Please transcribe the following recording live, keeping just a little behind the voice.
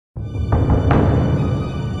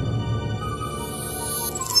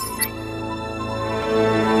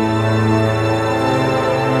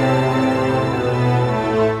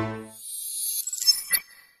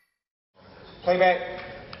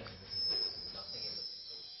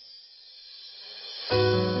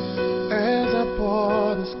As I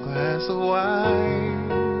pour this glass of wine,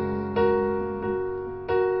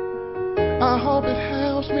 I hope it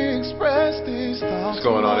helps me express these thoughts. What's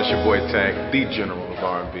going on? It's your boy Tank, the General of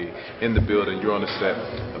R&B, in the building. You're on the set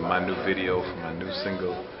of my new video for my new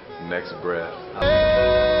single, Next Breath.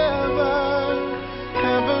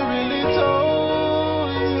 Never really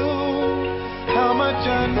told you how much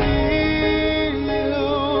I need you.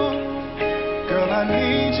 Girl, I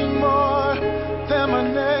need you more than my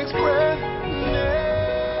next breath.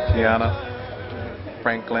 Tiana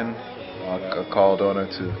Franklin called on her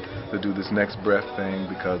to do this Next Breath thing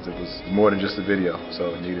because it was more than just a video,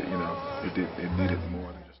 so it needed, it needed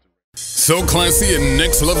more than just a... So Classy and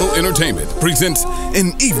Next Level Entertainment presents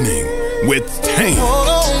An Evening with Tank.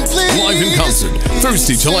 Live in concert,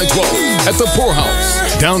 Thursday, July 12th at the Pourhouse,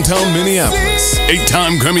 downtown Minneapolis.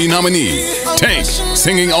 8-time Grammy nominee, Tank,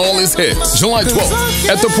 singing all his hits. July 12th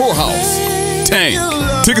at the Pourhouse. Tank.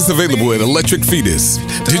 Tickets available at Electric Fetus,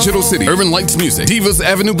 Digital City, Urban Lights Music, Divas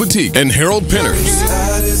Avenue Boutique, and Harold Pinners.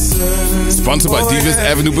 Sponsored by Divas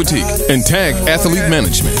Avenue Boutique and Tag Athlete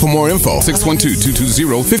Management. For more info,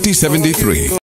 612-220-5073.